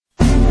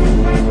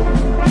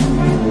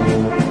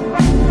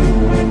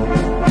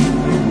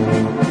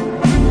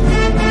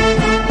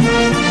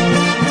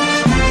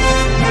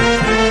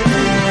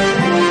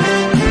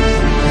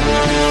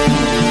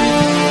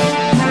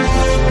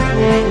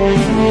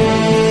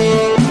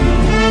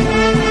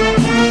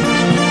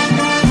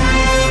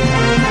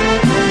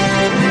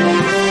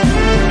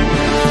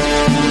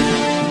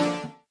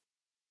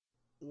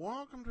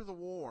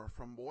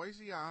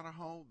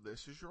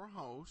This is your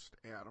host,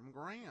 Adam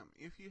Graham.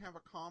 If you have a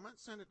comment,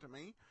 send it to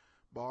me,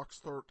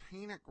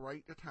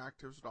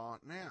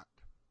 box13@greatdetectives.net.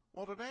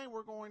 Well, today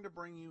we're going to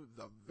bring you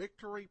the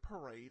Victory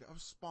Parade of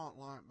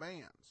Spotlight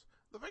Bands.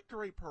 The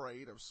Victory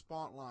Parade of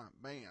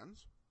Spotlight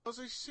Bands was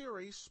a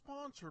series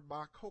sponsored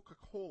by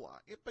Coca-Cola.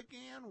 It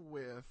began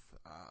with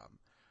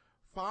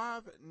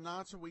 5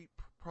 nights a week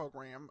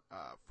program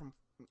from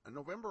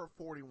November of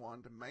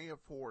 41 to May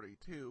of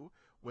 42,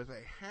 with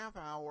a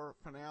half-hour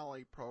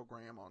finale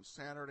program on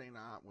Saturday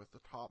night with the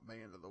top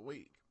band of the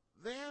week.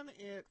 Then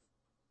it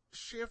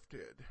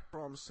shifted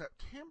from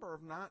September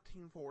of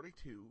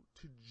 1942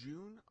 to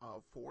June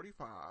of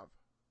 45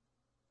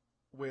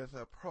 with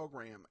a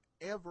program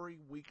every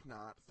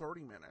weeknight,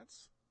 30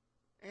 minutes,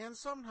 and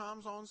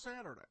sometimes on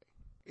Saturday.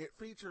 It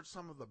featured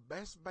some of the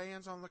best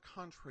bands on the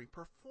country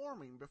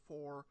performing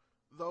before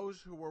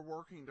those who were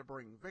working to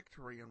bring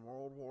victory in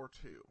World War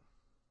II.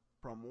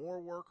 From war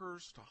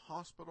workers to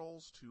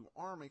hospitals to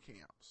army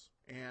camps.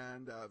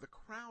 And the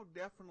crowd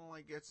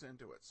definitely gets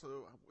into it.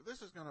 So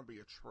this is going to be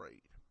a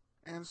treat.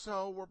 And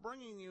so we're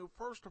bringing you,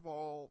 first of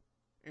all,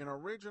 an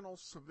original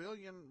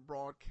civilian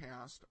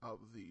broadcast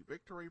of the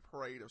Victory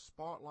Parade of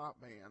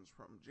Spotlight Bands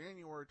from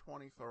January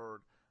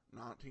 23rd,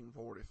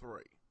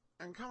 1943.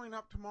 And coming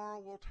up tomorrow,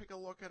 we'll take a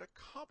look at a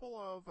couple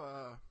of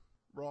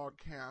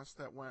broadcasts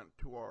that went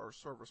to our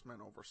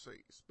servicemen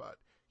overseas. But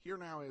here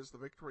now is the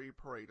Victory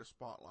Parade of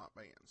Spotlight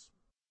Bands.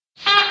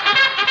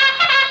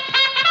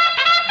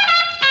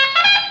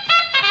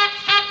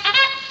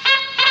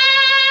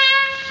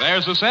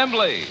 There's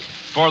assembly.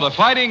 For the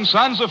Fighting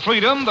Sons of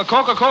Freedom, the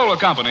Coca-Cola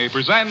Company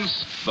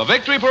presents the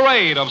Victory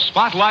Parade of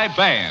Spotlight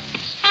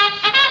Bands.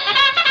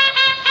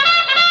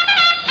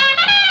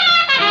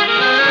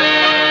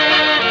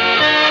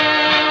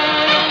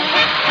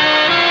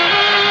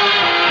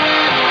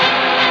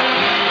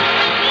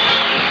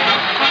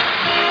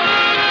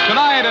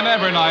 Tonight and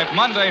every night,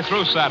 Monday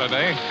through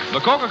Saturday, the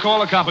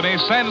Coca-Cola Company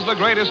sends the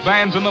greatest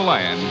bands in the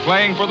land,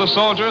 playing for the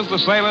soldiers, the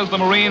sailors, the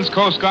Marines,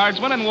 Coast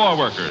Guardsmen, and war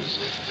workers.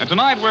 And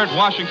tonight we're at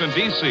Washington,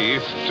 D.C.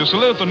 to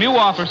salute the new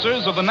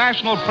officers of the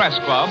National Press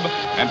Club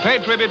and pay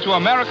tribute to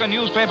American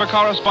newspaper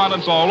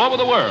correspondents all over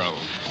the world.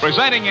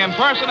 Presenting in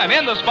person and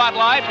in the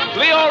spotlight,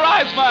 Leo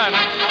Reisman.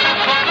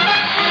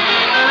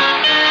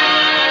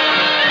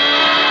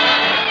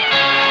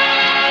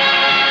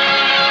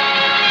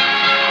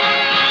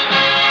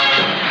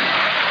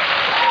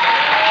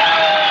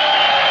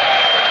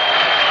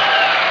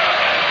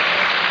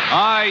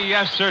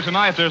 Yes, sir,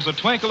 tonight there's a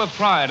twinkle of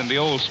pride in the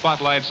old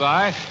Spotlight's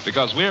eye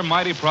because we're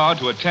mighty proud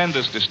to attend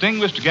this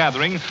distinguished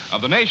gathering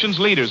of the nation's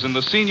leaders in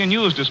the senior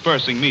news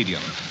dispersing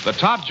medium, the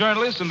top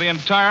journalists in the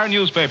entire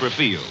newspaper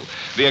field.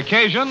 The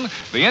occasion,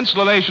 the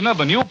installation of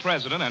the new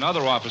president and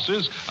other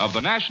officers of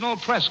the National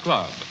Press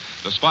Club.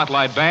 The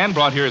Spotlight Band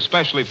brought here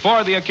especially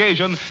for the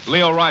occasion,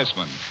 Leo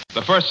Reisman.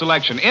 The first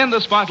selection in the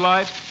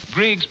Spotlight,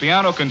 Grieg's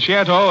Piano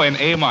Concerto in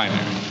A minor.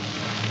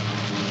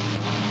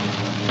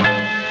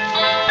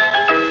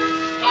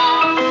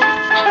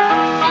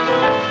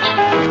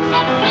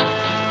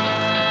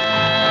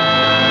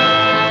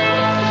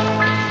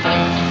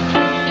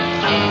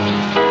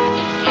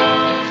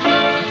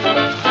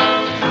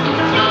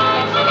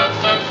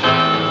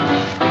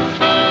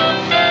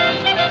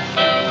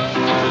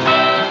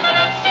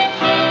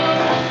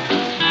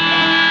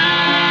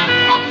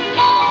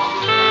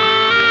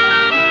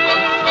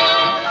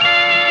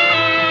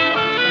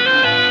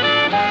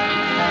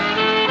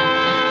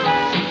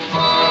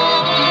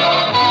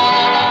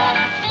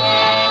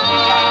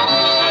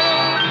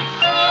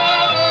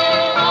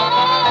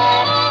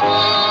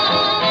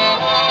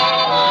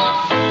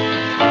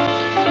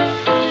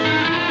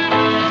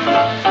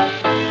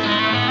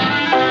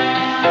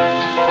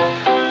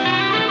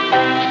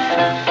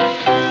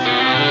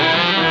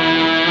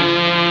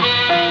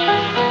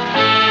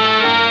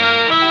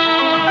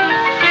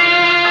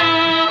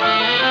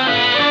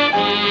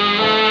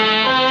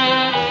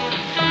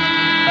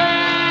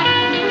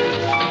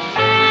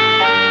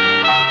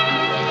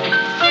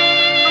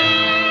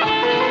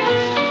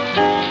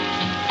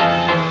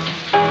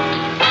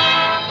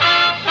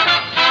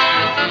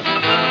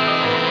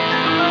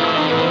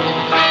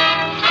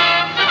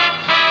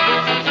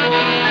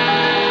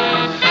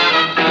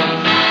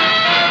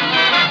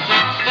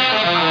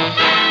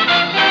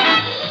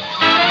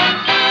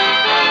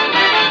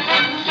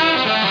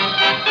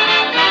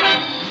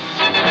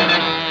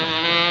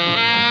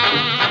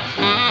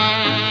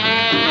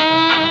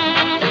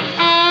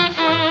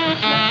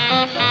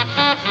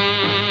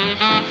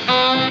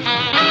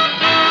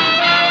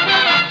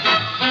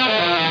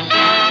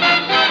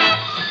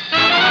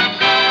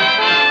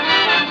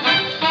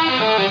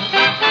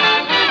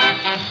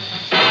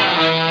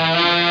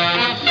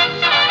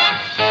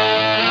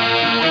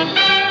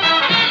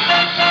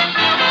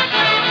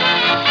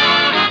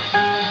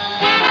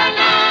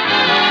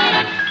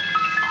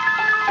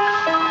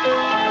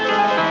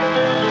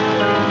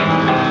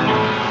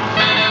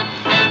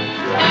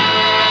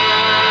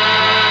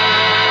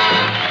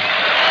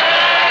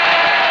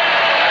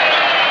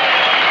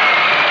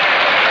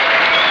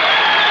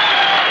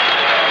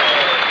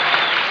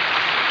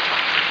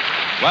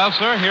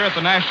 announcer here at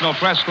the National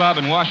Press Club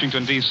in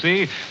Washington,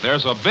 D.C.,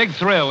 there's a big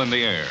thrill in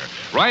the air.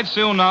 Right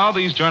soon now,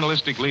 these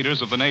journalistic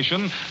leaders of the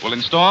nation will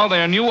install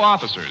their new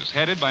officers,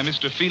 headed by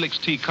Mr. Felix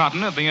T.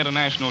 Cotton of the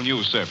International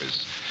News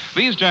Service.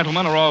 These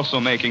gentlemen are also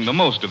making the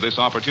most of this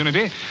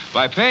opportunity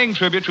by paying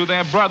tribute to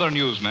their brother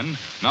newsmen,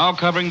 now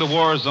covering the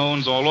war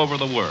zones all over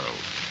the world.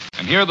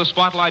 And here the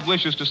Spotlight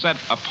wishes to set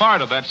a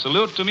part of that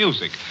salute to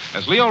music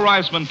as Leo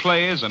Reisman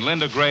plays and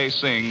Linda Gray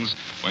sings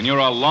When You're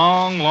a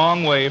Long,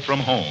 Long Way from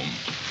Home.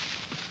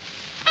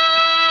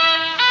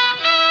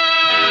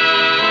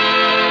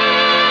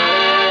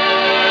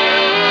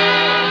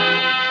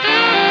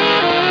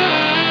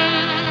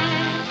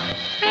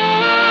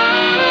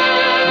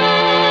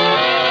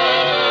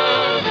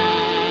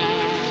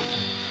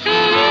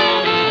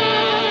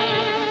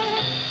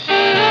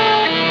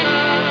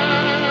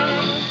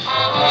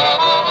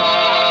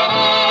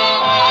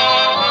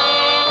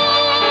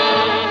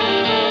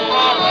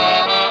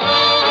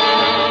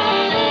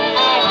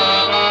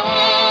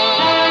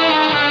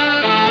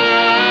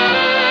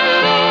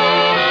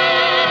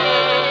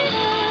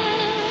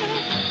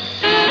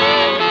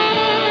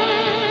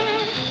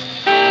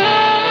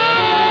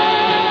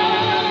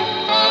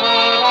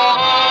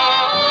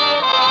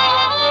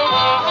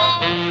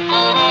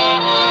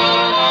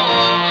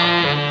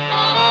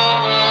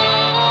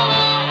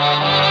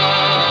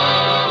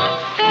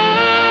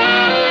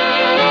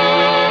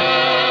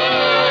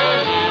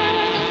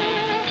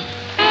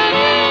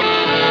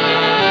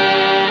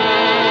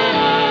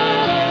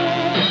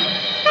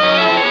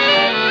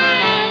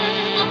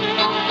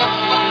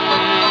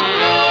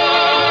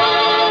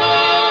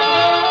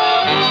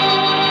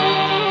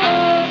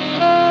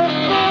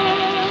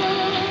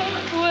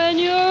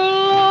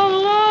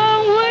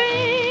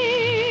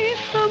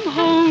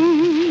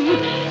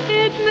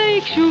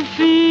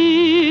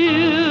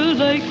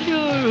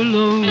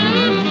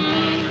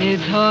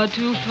 Hard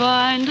to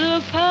find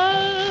a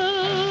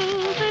pal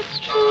that's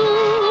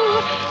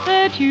true,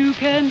 that you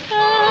can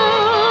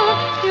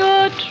tell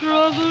your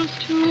troubles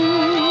to.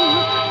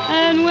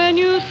 And when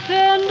you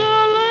send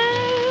a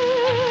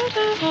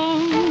letter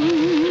home,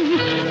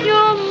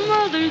 your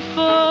mother's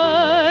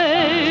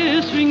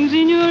voice rings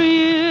in your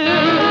ear.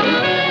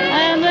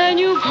 And then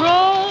you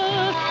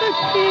cross the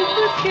seas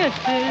with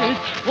kisses.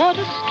 What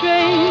a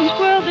strange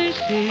world this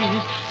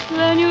is.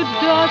 Then you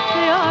dot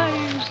the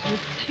i's with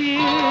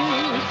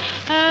tears,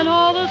 and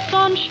all the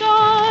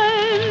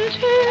sunshine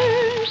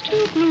turns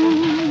to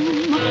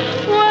gloom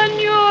when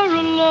you're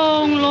a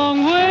long,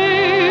 long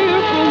way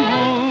from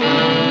home.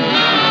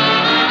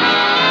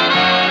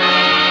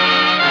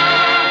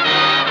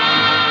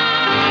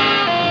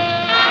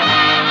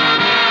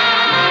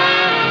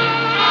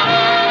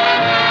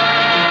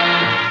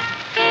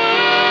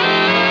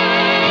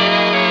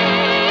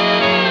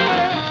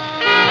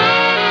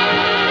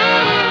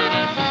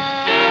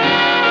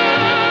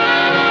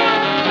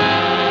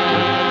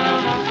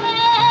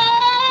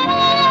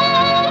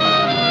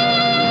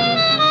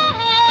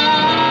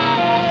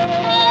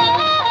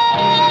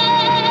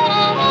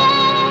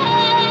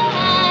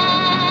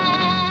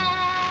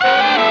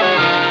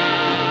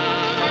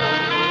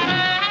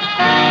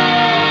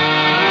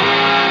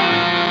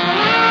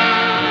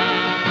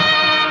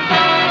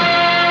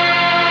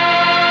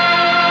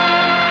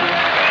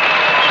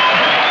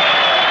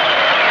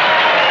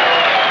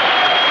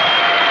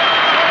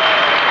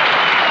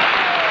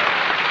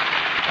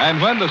 And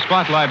when the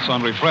spotlight's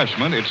on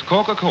refreshment, it's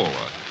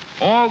Coca-Cola.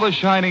 All the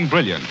shining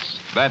brilliance,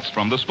 that's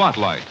from the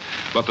Spotlight.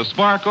 But the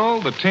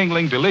sparkle, the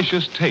tingling,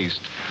 delicious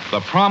taste,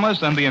 the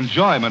promise and the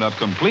enjoyment of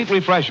complete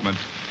refreshment,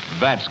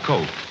 that's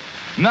Coke.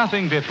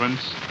 Nothing different,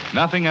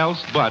 nothing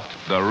else but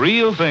the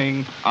real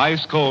thing,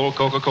 ice-cold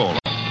Coca-Cola.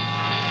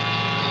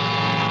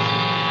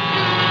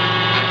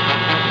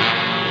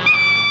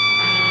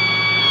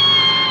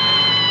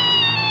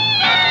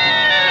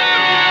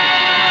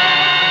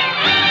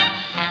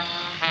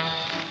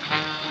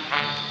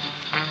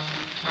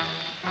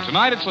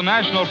 Tonight, it's the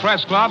National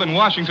Press Club in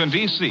Washington,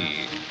 D.C.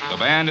 The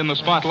band in the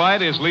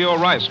Spotlight is Leo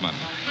Reisman.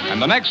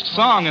 And the next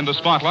song in the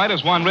Spotlight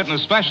is one written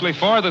especially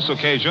for this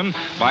occasion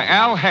by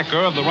Al Hecker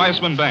of the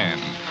Reisman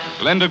Band.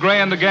 Linda Gray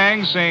and the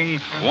gang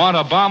sing Want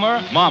a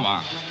Bomber,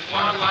 Mama.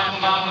 Want a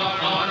bomber, mama,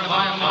 want a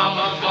bomber,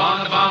 mama,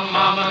 want a bomber,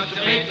 mama,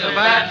 to beat the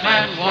bad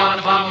man.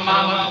 Want a bomber,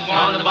 mama,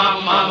 want a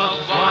bomber, mama,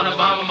 want a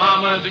bomber,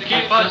 mama, to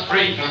keep us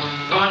free.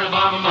 Want a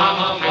bomber,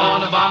 mama,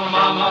 want a bomber,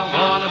 mama,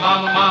 want a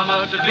bomber,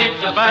 mama, to beat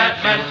the bad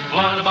man.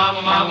 Want a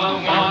bomber,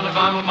 mama, want a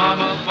bomber,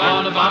 mama,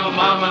 want a bomber,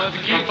 mama, to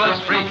keep us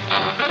free.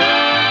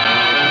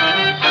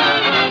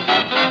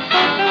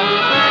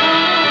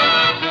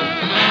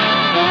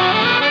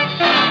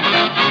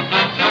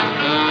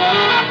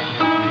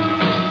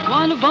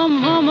 Want a bomber,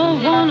 mama,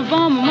 want a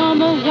bomber,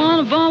 mama, want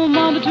a bomber,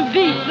 mama, to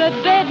beat that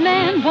bad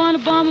man. Want a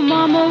bomber,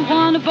 mama,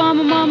 want a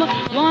bomber, mama,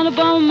 want a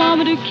bomber, mama,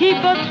 mama to keep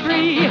us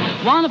free.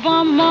 Wanna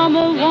bomb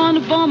mama,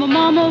 wanna bomb a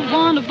mama,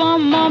 wanna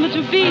bomb a mama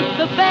to beat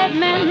the bad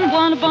men.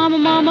 Wanna bomb a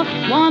mama,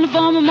 wanna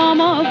bomb a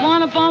mama,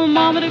 wanna bomb a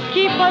mama to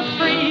keep us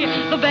free.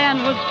 The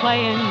band was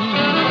playing,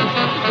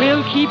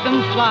 we'll keep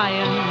them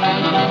flying.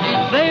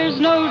 There's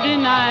no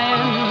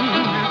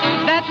denying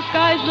that the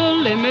sky's the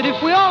limit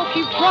if we all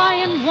keep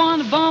trying.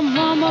 Wanna bomb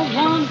mama,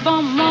 wanna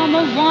bomb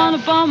mama, wanna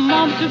bomb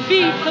mama to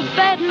beat the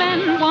bad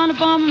men. Wanna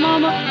bomb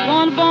mama,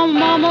 wanna bomb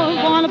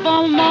mama, wanna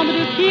bomb mama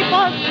to keep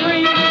us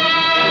free.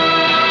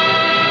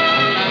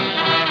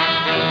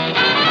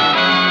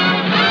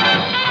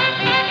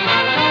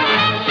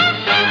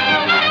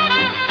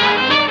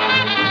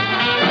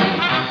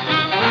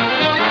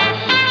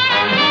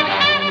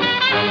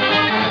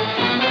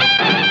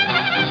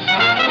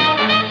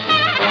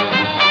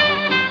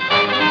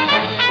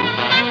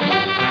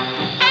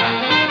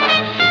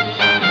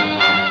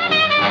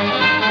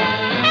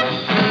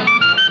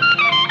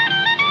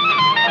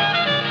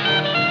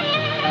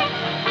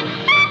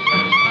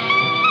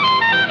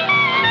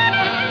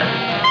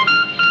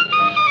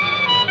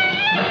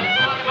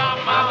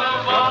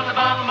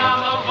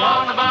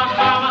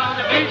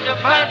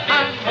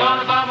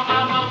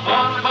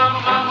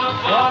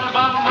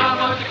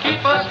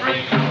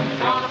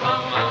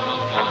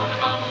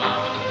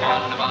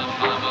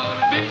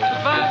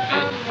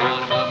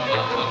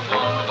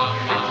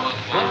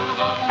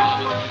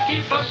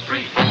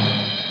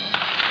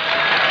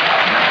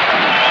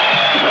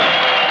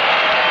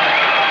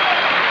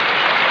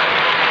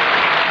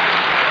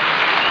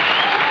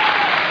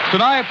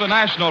 Tonight, the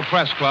National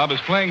Press Club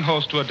is playing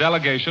host to a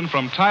delegation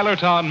from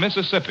Tylertown,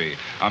 Mississippi,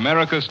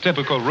 America's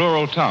typical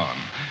rural town.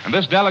 And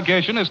this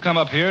delegation has come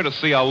up here to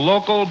see a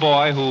local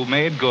boy who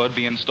made good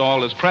be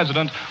installed as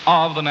president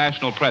of the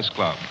National Press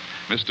Club,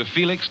 Mr.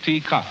 Felix T.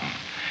 Cotton.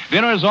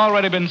 Dinner has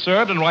already been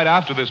served, and right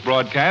after this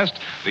broadcast,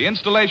 the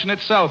installation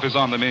itself is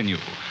on the menu.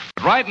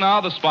 But right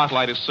now, the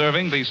spotlight is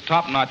serving these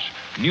top-notch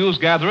news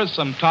gatherers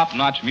some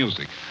top-notch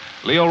music.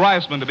 Leo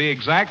Reisman, to be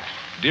exact,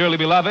 Dearly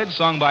Beloved,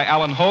 sung by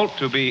Alan Holt,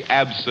 to be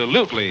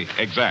absolutely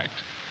exact.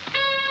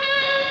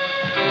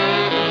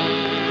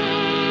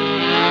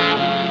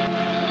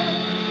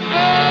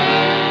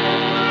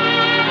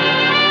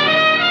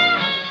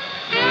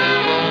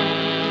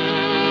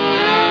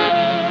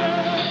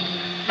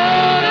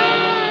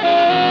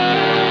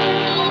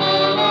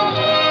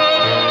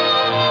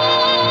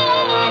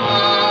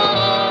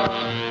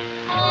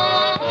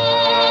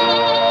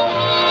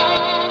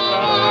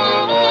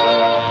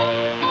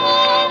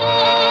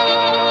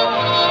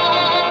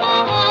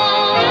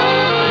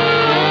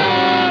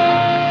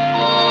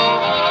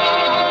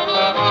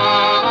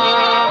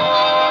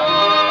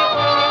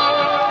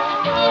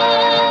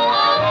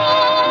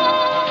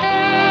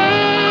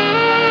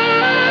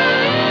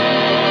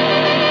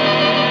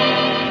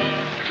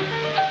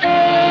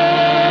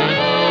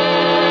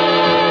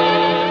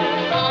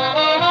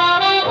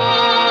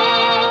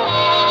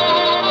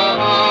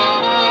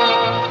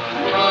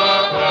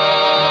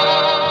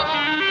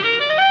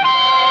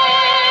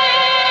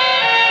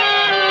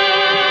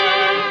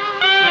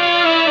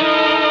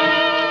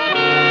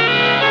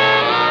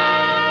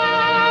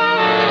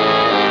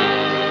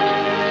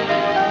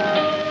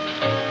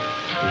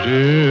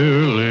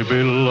 Dearly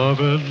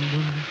beloved,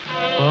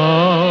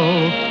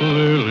 how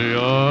clearly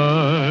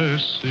I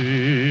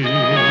see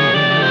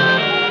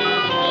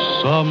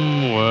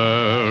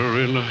somewhere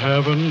in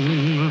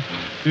heaven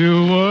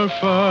you were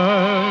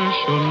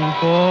fashioned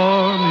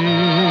for me.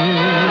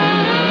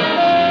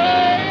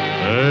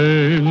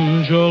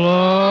 Angel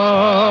eyes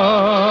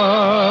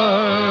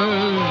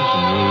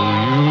knew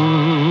you.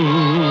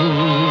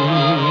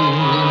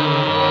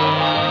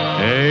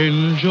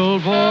 Angel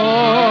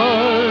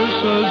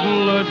voices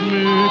led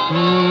me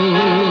to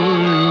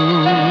you.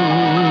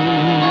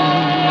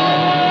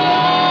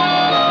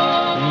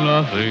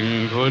 Nothing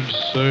could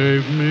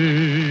save me.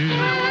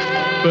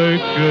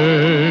 Fate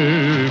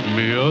gave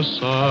me a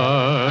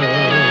sign.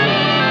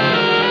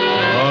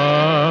 I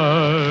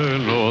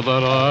know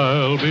that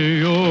I'll be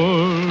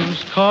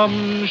yours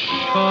come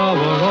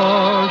shower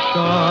or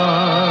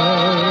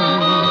shine.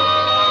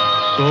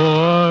 So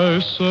I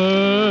say,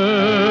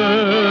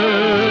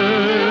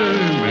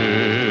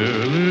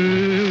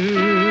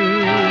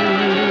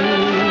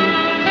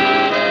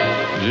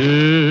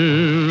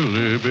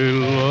 dearly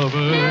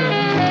beloved,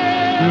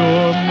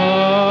 you're mine.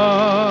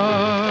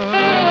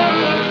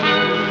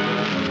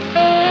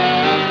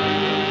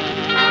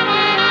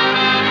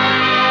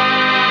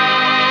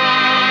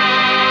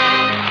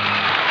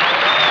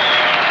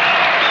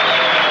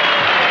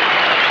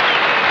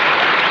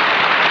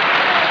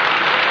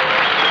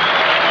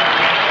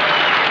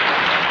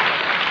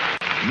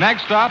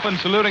 Next up, and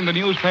saluting the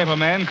newspaper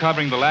men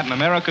covering the Latin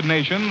American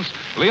nations,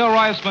 Leo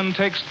Reisman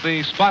takes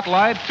the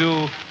spotlight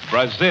to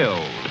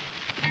Brazil.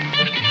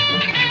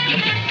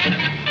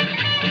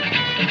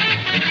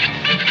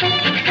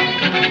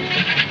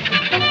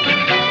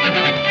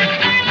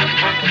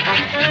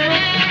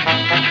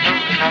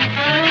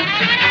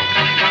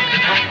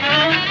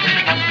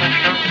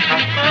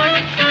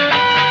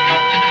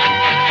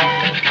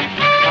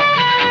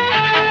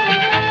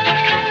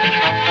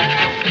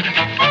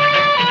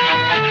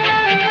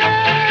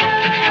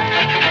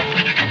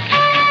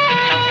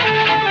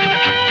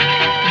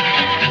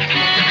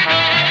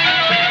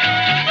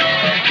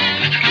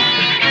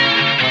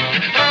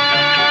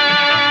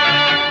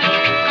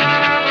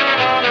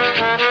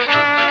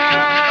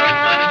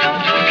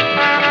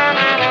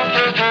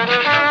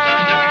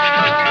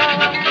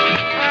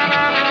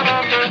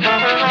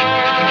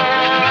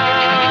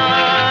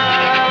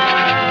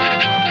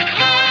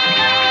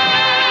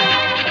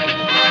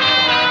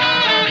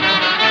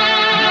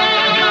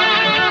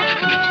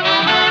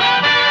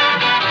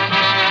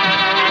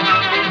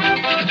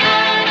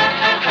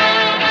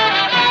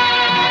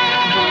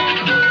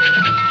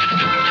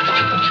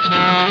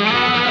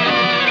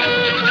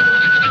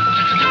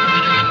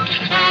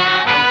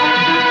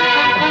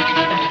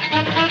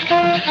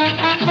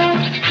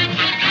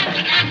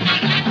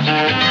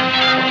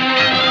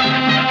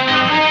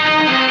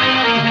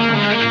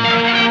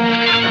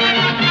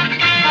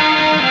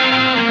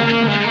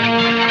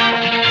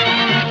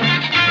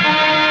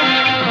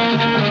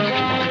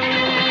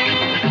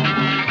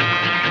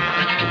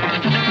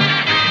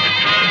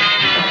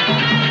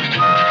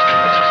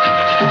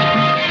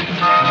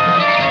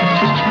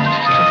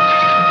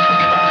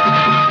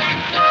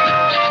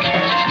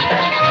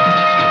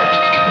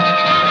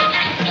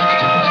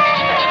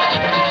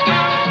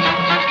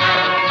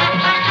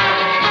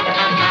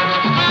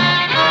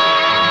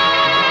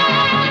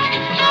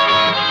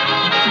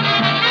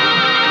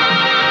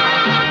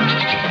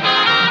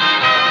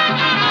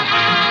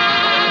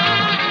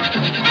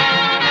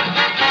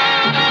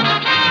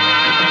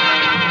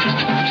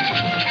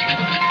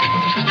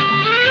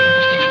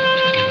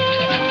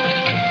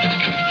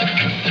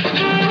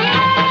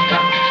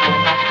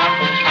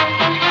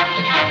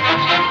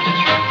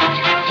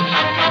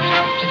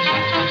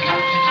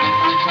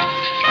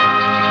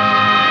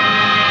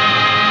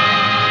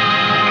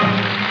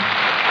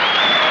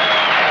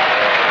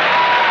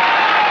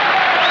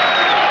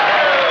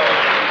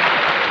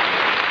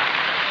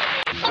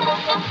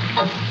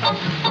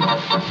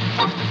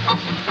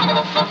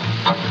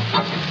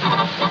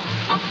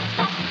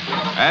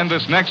 And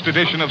this next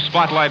edition of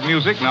Spotlight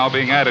Music, now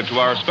being added to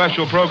our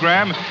special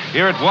program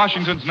here at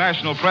Washington's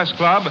National Press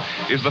Club,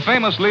 is the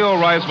famous Leo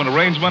Reisman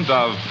arrangement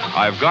of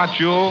I've Got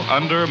You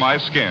Under My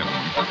Skin.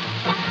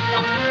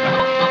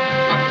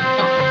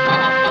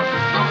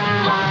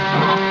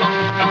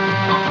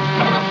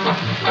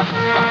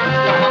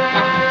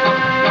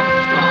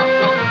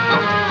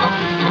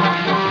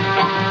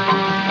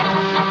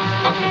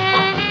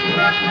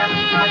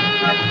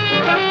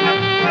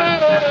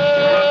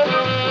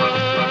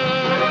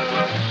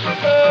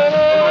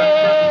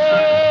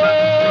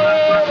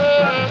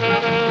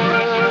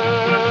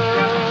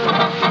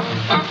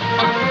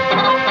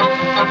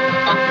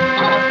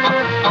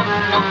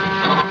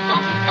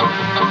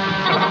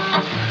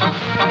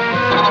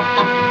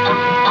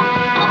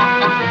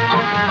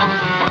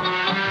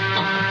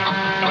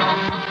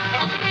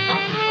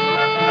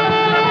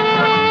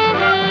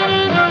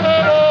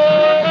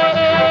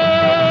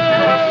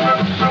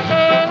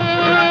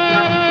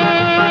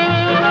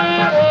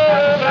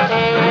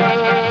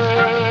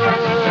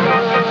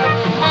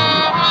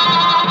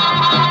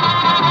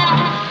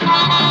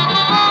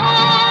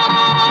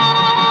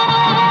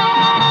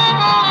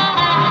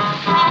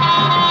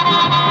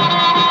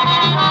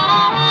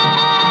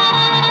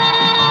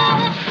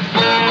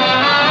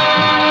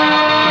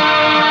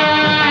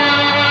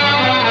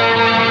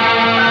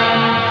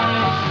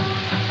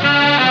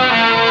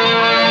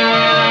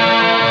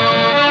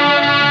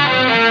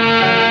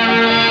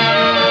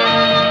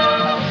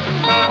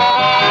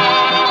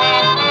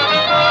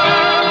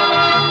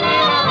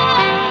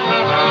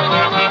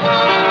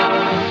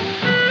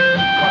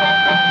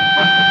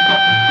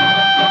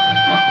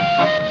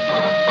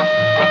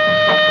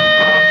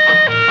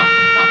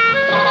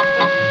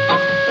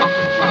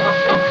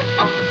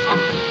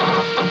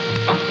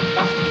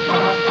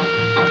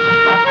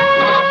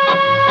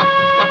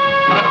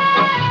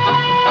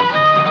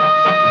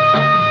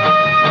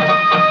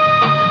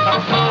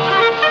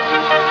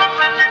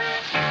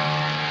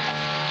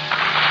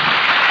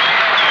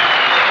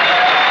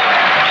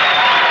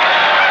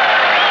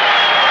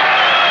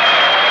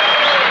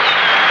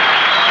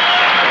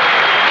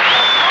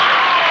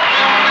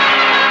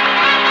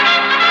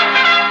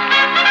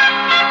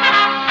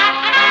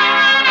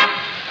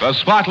 The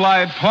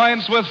Spotlight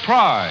points with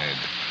pride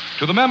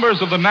to the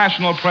members of the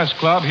National Press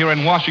Club here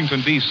in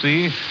Washington,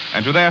 D.C.,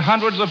 and to their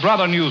hundreds of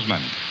brother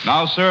newsmen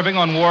now serving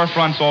on war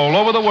fronts all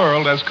over the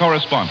world as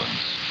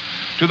correspondents.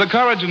 To the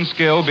courage and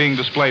skill being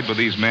displayed by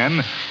these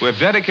men who have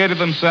dedicated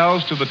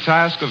themselves to the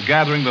task of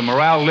gathering the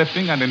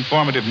morale-lifting and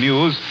informative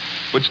news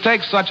which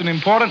takes such an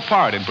important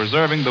part in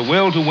preserving the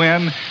will to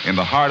win in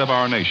the heart of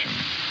our nation.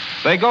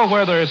 They go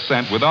where they're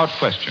sent without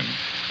question.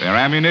 Their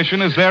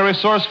ammunition is their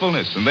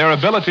resourcefulness and their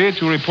ability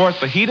to report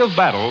the heat of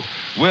battle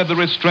with the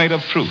restraint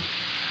of truth.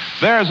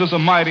 Theirs is a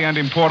mighty and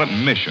important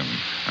mission,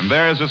 and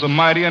theirs is a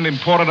mighty and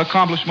important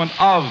accomplishment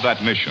of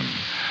that mission.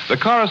 The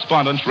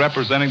correspondents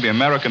representing the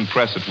American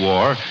press at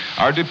war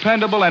are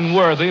dependable and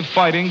worthy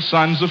fighting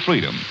sons of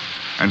freedom.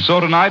 And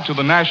so tonight, to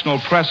the National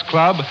Press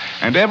Club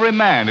and every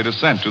man it is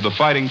sent to the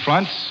fighting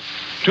fronts,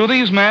 to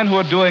these men who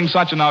are doing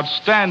such an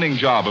outstanding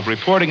job of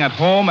reporting at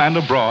home and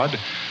abroad,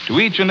 to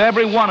each and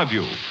every one of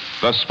you,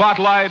 the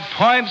Spotlight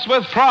points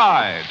with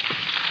pride.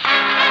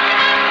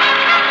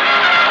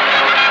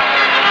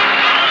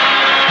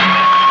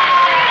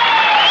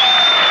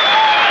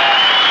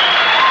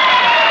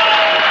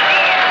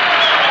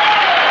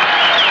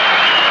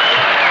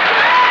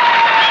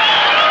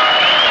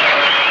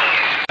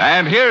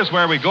 And here's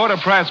where we go to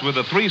press with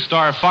the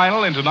three-star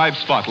final in tonight's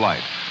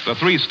Spotlight. The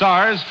 3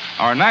 stars,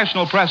 our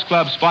National Press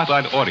Club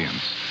Spotlight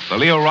audience, the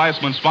Leo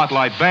Reisman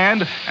Spotlight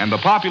Band, and the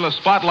popular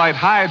Spotlight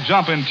high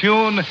jumping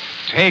tune,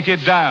 Take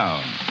It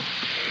Down.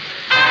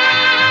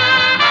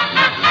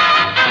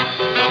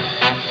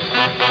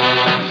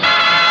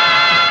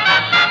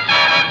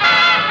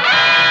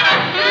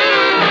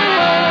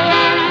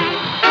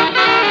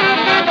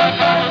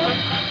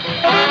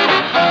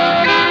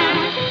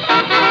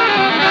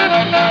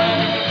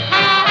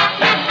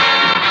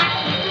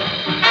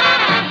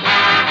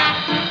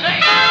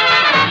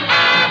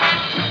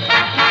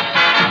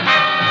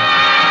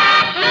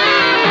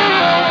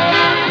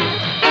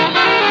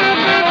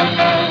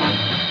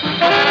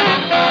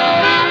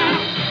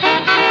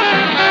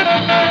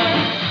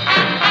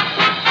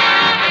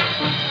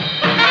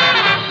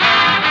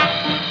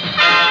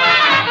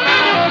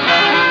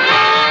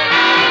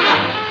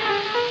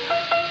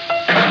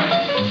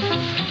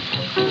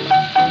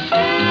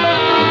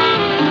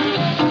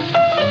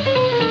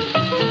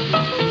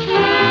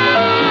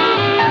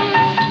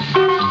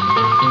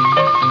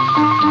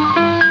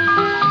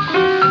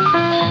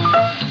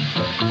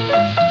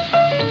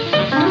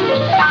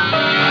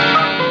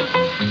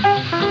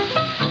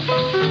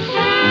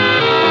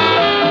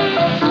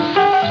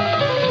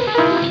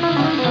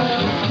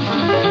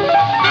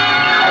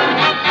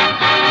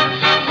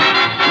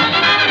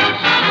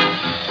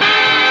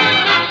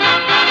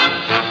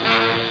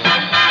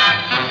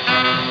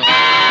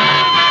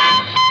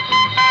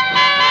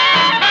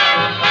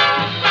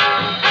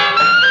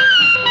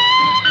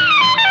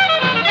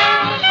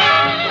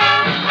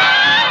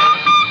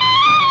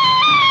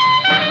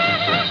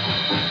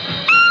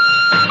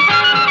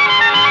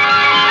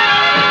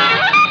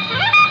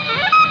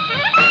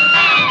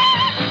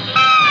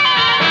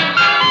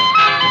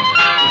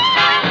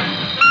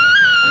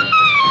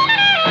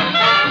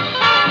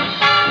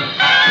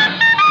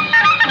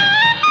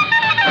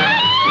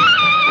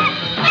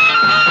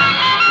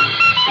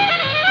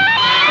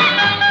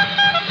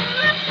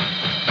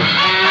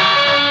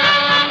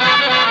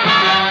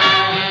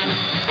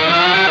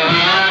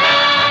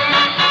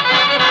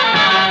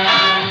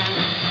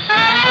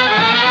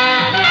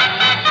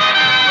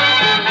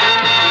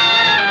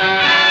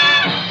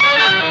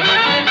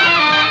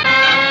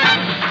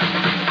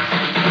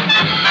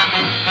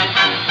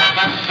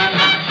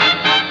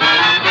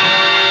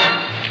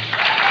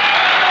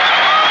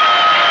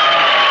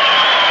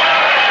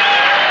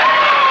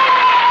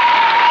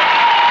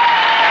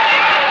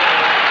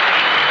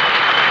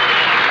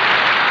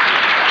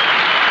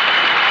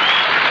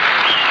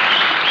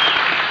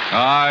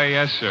 Ah,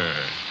 yes, sir.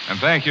 And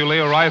thank you,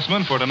 Leo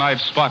Reisman, for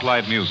tonight's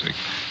Spotlight music.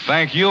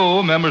 Thank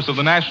you, members of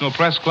the National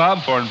Press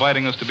Club, for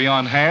inviting us to be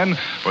on hand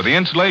for the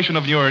installation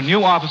of your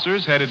new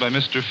officers, headed by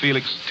Mr.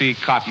 Felix T.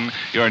 Cotton,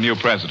 your new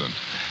president.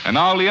 And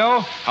now, Leo,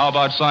 how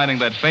about signing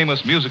that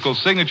famous musical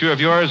signature of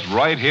yours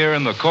right here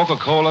in the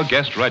Coca-Cola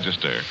guest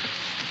register?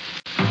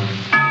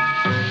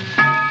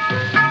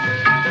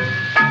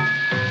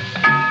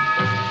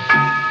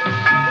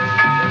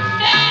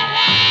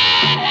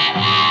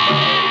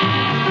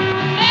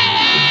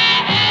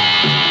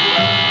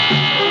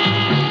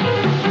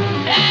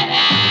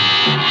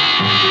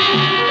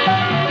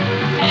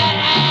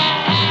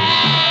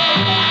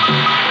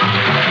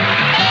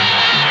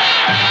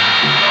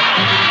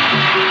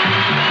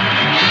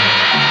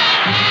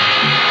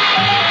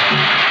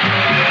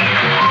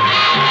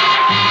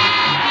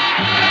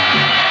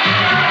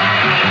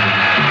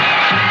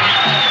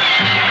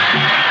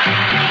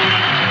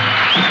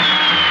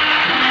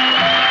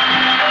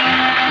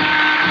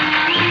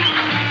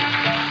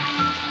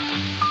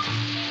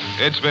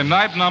 It's been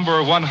night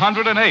number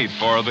 108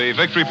 for the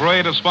Victory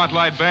Parade of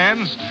Spotlight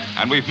Bands,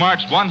 and we've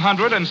marched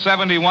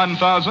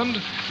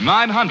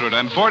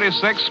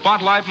 171,946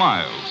 Spotlight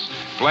miles,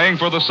 playing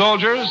for the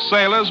soldiers,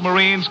 sailors,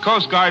 Marines,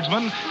 Coast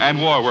Guardsmen,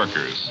 and war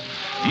workers.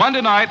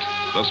 Monday night,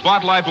 the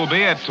Spotlight will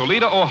be at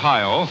Toledo,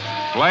 Ohio,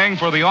 playing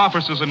for the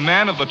officers and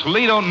men of the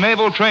Toledo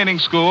Naval Training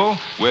School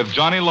with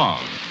Johnny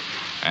Long.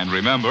 And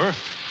remember,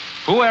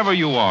 whoever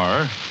you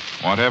are,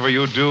 whatever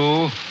you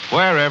do,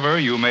 wherever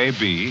you may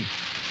be,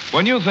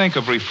 when you think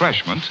of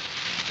refreshment,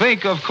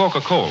 think of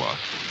Coca-Cola.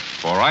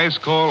 For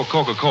ice-cold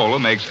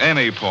Coca-Cola makes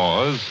any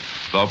pause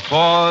the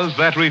pause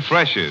that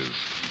refreshes.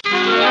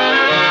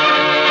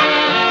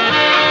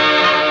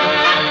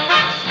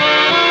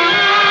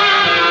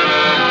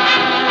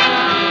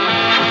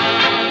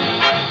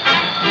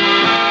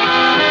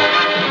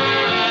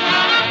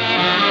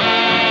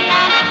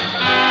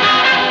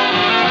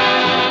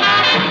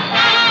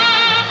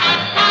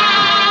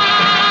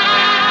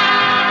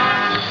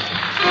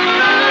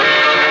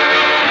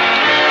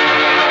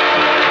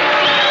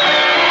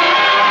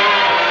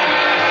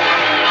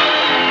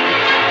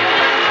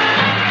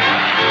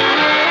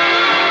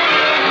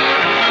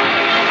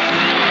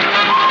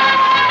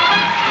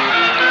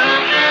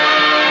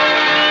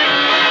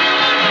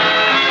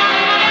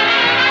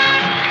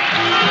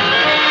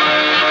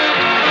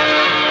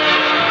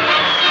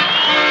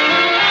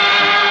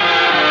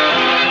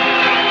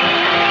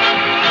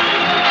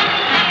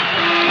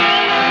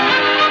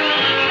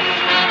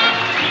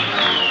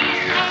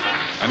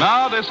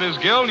 This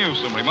is Gil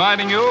Newsom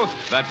reminding you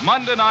that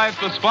Monday night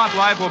the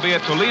Spotlight will be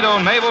at Toledo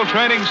Naval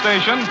Training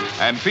Station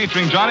and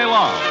featuring Johnny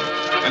Long.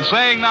 And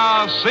saying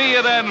now, see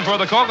you then for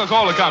the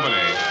Coca-Cola Company.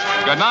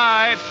 Good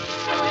night.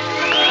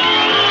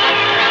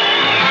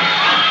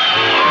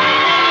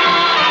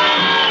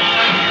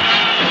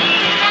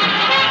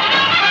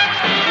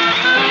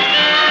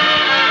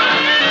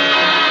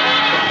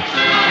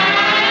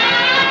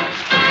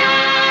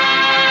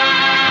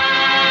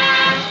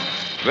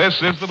 This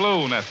is the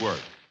Blue Network.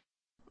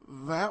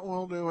 That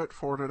will do it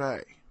for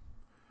today.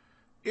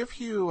 If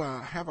you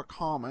have a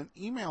comment,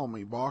 email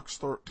me,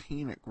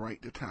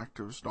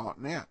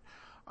 box13@greatdetectives.net.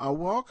 I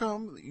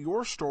welcome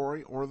your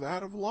story or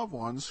that of loved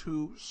ones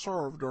who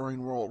served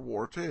during World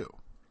War II.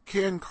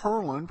 Ken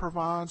Curlin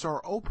provides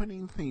our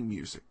opening theme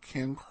music,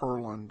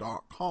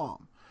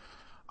 KenCurlin.com.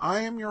 I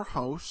am your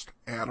host,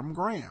 Adam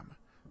Graham.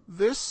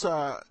 This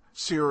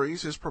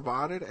series is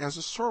provided as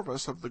a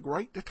service of the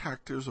Great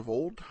Detectives of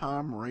Old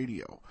Time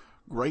Radio,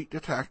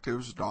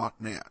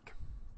 greatdetectives.net.